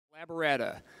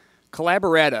Collaborata.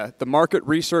 Collaborata, the market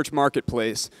research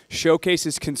marketplace,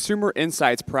 showcases consumer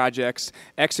insights projects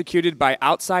executed by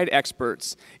outside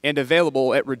experts and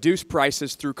available at reduced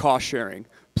prices through cost sharing.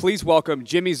 Please welcome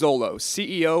Jimmy Zollo,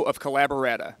 CEO of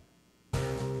Collaborata.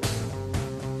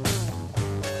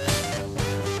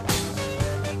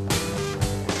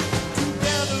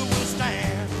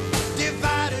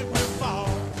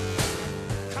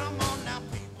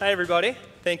 Hi, everybody.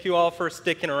 Thank you all for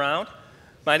sticking around.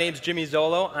 My name's Jimmy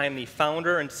Zollo. I'm the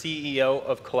founder and CEO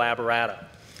of Collaborata.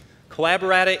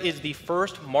 Collaborata is the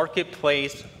first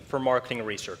marketplace for marketing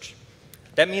research.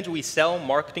 That means we sell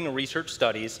marketing research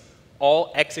studies,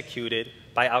 all executed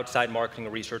by outside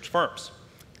marketing research firms.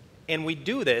 And we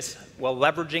do this while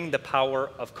leveraging the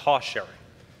power of cost sharing.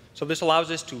 So this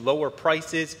allows us to lower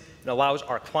prices and allows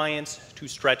our clients to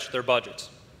stretch their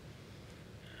budgets.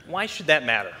 Why should that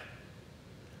matter?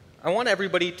 I want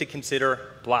everybody to consider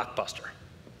Blockbuster.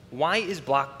 Why is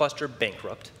Blockbuster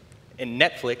bankrupt and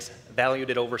Netflix valued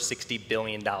at over $60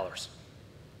 billion?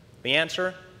 The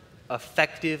answer,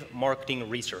 effective marketing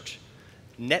research.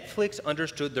 Netflix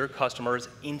understood their customers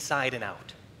inside and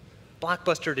out.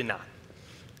 Blockbuster did not.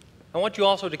 I want you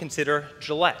also to consider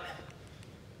Gillette.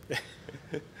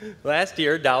 Last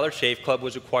year, Dollar Shave Club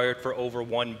was acquired for over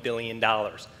 $1 billion.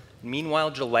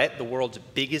 Meanwhile, Gillette, the world's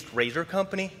biggest razor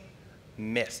company,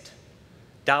 missed.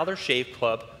 Dollar Shave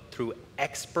Club, through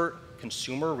expert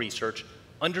consumer research,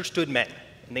 understood men,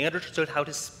 and they understood how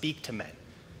to speak to men.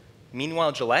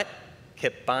 Meanwhile, Gillette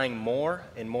kept buying more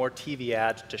and more TV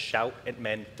ads to shout at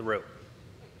men through.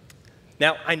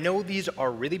 Now, I know these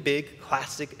are really big,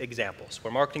 classic examples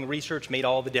where marketing research made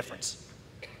all the difference,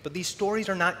 but these stories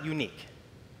are not unique.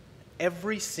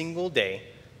 Every single day,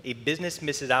 a business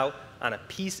misses out on a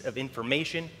piece of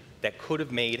information that could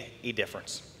have made a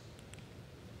difference.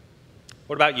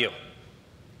 What about you?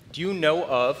 Do you know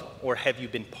of or have you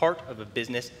been part of a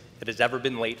business that has ever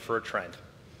been late for a trend?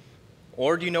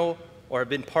 Or do you know or have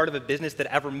been part of a business that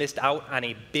ever missed out on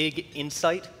a big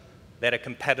insight that a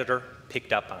competitor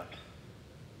picked up on?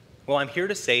 Well, I'm here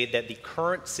to say that the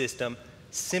current system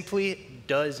simply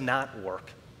does not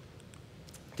work.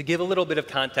 To give a little bit of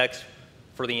context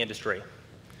for the industry,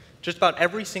 just about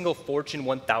every single Fortune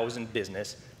 1000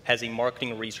 business has a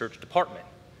marketing research department.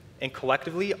 And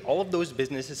collectively, all of those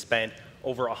businesses spend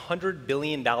over $100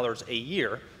 billion a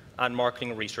year on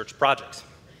marketing research projects.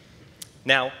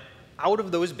 Now, out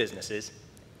of those businesses,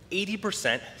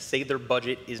 80% say their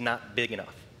budget is not big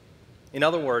enough. In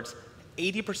other words,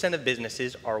 80% of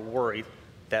businesses are worried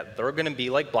that they're going to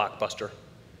be like Blockbuster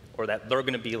or that they're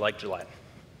going to be like Gillette.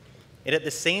 And at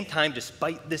the same time,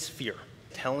 despite this fear,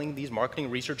 telling these marketing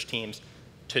research teams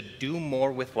to do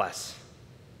more with less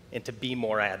and to be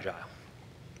more agile.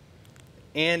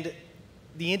 And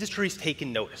the industry's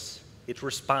taken notice. It's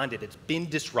responded. It's been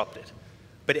disrupted.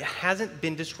 But it hasn't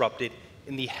been disrupted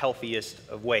in the healthiest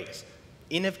of ways.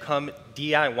 In have come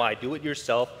DIY,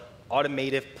 do-it-yourself,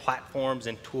 automative platforms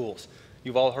and tools.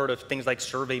 You've all heard of things like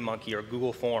SurveyMonkey or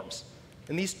Google Forms.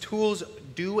 And these tools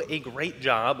do a great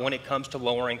job when it comes to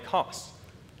lowering costs.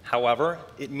 However,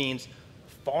 it means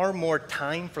far more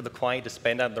time for the client to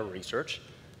spend on their research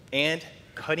and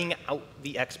cutting out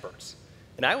the experts.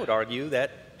 And I would argue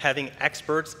that having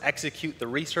experts execute the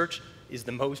research is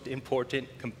the most important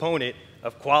component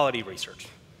of quality research.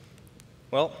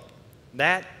 Well,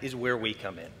 that is where we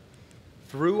come in.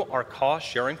 Through our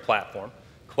cost-sharing platform,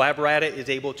 Collaborata is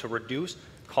able to reduce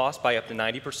costs by up to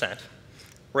 90%.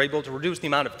 We're able to reduce the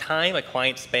amount of time a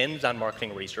client spends on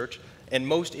marketing research, and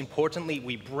most importantly,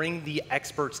 we bring the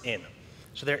experts in.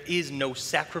 So there is no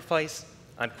sacrifice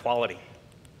on quality.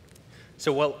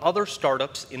 So while other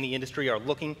startups in the industry are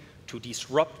looking to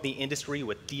disrupt the industry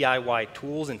with DIY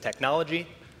tools and technology,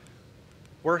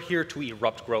 we're here to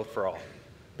erupt growth for all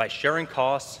by sharing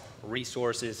costs,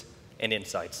 resources, and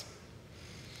insights.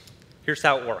 Here's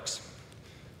how it works.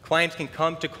 Clients can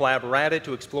come to Collaborata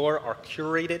to explore our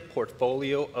curated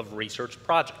portfolio of research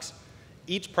projects.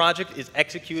 Each project is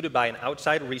executed by an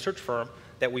outside research firm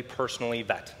that we personally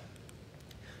vet.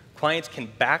 Clients can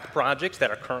back projects that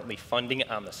are currently funding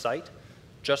on the site,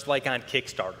 just like on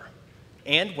Kickstarter.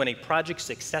 And when a project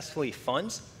successfully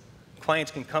funds,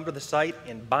 clients can come to the site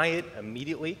and buy it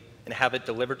immediately and have it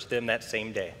delivered to them that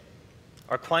same day.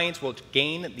 Our clients will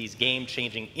gain these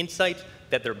game-changing insights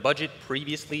that their budget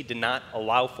previously did not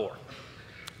allow for.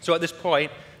 So at this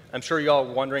point, I'm sure you're all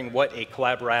wondering what a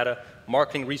Collaborata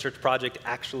marketing research project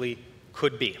actually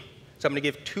could be. So I'm going to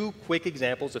give two quick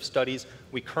examples of studies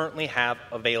we currently have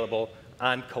available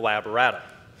on Collaborata.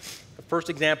 The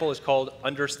first example is called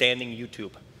Understanding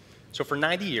YouTube. So for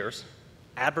 90 years,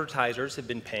 advertisers have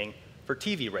been paying for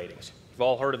TV ratings. You've We've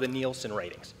all heard of the Nielsen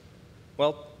ratings.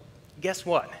 Well, guess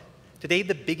what? Today,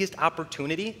 the biggest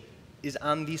opportunity is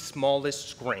on the smallest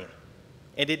screen.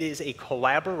 And it is a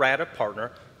Collaborata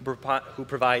partner who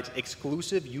provides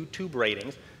exclusive YouTube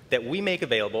ratings that we make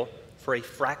available for a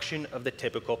fraction of the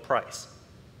typical price.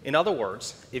 In other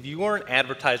words, if you are an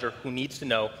advertiser who needs to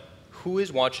know who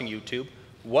is watching YouTube,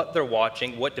 what they're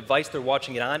watching, what device they're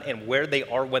watching it on, and where they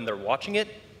are when they're watching it,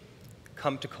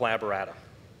 come to Collaborata.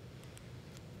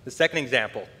 The second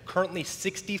example, currently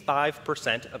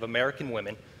 65% of American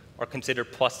women are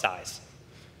considered plus size,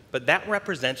 but that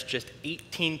represents just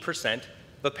 18% of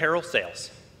apparel sales.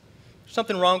 There's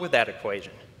something wrong with that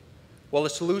equation. Well, the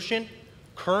solution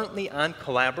currently on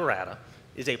Collaborata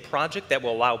is a project that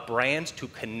will allow brands to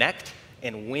connect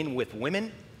and win with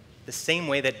women the same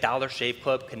way that Dollar Shave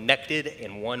Club connected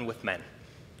and won with men.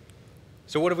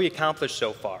 So what have we accomplished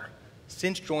so far?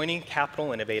 Since joining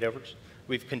Capital Innovators,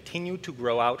 we've continued to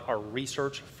grow out our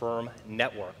research firm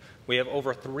network. We have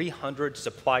over 300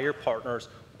 supplier partners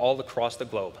all across the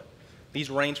globe. These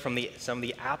range from some of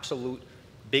the absolute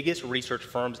biggest research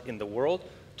firms in the world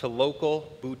to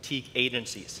local boutique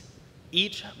agencies.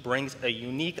 Each brings a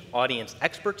unique audience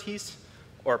expertise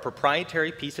or a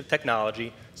proprietary piece of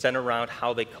technology centered around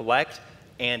how they collect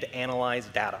and analyze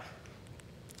data.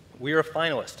 We are a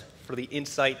finalist for the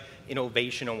Insight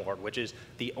Innovation Award, which is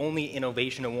the only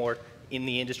innovation award in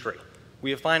the industry.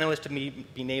 We are finalists to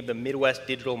be named the Midwest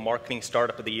Digital Marketing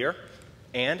Startup of the Year,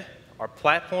 and our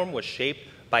platform was shaped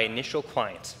by initial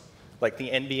clients like the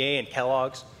NBA and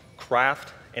Kellogg's,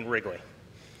 Kraft, and Wrigley.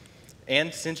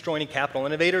 And since joining Capital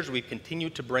Innovators, we've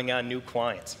continued to bring on new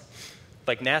clients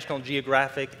like National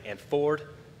Geographic and Ford,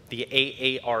 the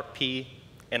AARP,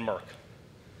 and Merck.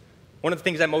 One of the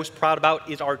things I'm most proud about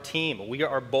is our team. We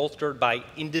are bolstered by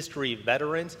industry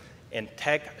veterans and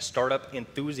tech startup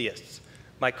enthusiasts.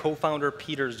 My co-founder,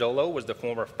 Peter Zollo, was the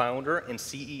former founder and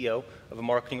CEO of a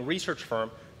marketing research firm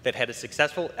that had a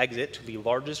successful exit to the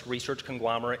largest research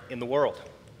conglomerate in the world.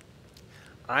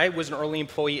 I was an early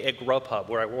employee at Grubhub,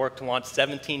 where I worked to launch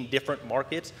 17 different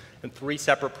markets and 3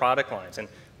 separate product lines. And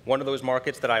one of those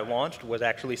markets that I launched was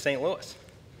actually St. Louis.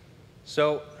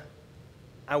 So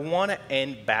I want to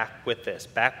end back with this,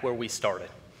 back where we started,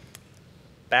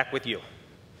 back with you.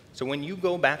 So when you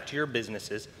go back to your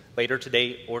businesses later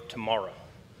today or tomorrow,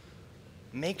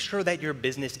 make sure that your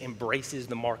business embraces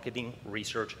the marketing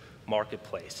research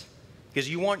marketplace, because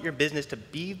you want your business to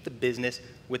be the business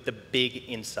with the big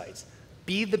insights.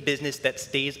 Be the business that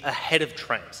stays ahead of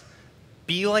trends.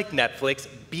 Be like Netflix,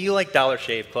 be like Dollar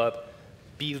Shave Club,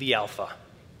 be the alpha.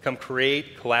 Come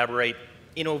create, collaborate,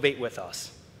 innovate with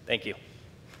us. Thank you.